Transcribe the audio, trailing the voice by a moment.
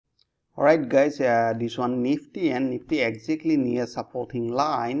Alright guys, this one Nifty and Nifty exactly near supporting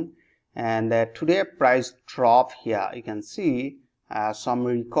line, and today price drop here. You can see some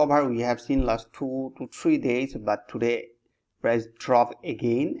recover we have seen last 2 to 3 days, but today price drop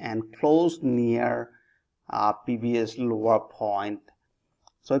again and closed near previous lower point.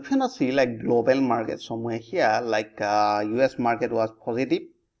 So if you not see like global market somewhere here, like US market was positive,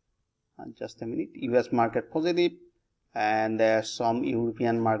 just a minute, US market positive, and some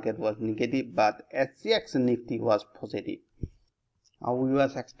European market was negative, but SGX Nifty was positive. We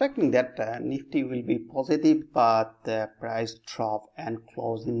was expecting that Nifty will be positive, but the price drop and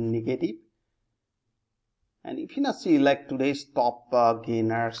close in negative. And if you not see like today's top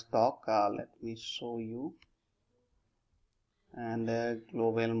gainer stock, let me show you. And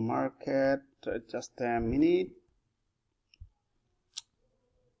global market, just a minute.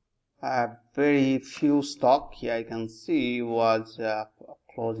 Very few stock here I can see was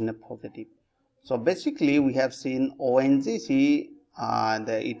closed in a positive. So basically we have seen ONGC and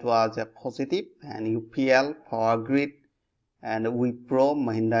it was a positive, and UPL, Power Grid, and Wipro,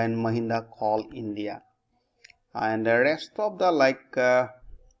 Mahindra and Mahindra Coal India, and the rest of the like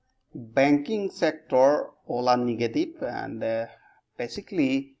banking sector all are negative, and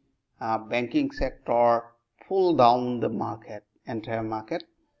basically banking sector pull down the market, entire market.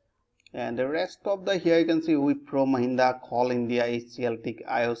 And the rest of the here you can see Wipro, Mahindra, Coal India, HCL, TIC,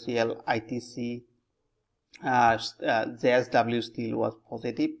 IOCL, ITC, JSW Steel was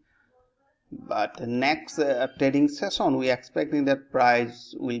positive. But next trading session we are expecting that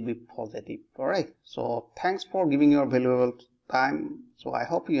price will be positive. Alright, so thanks for giving your valuable time. So I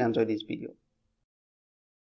hope you enjoyed this video.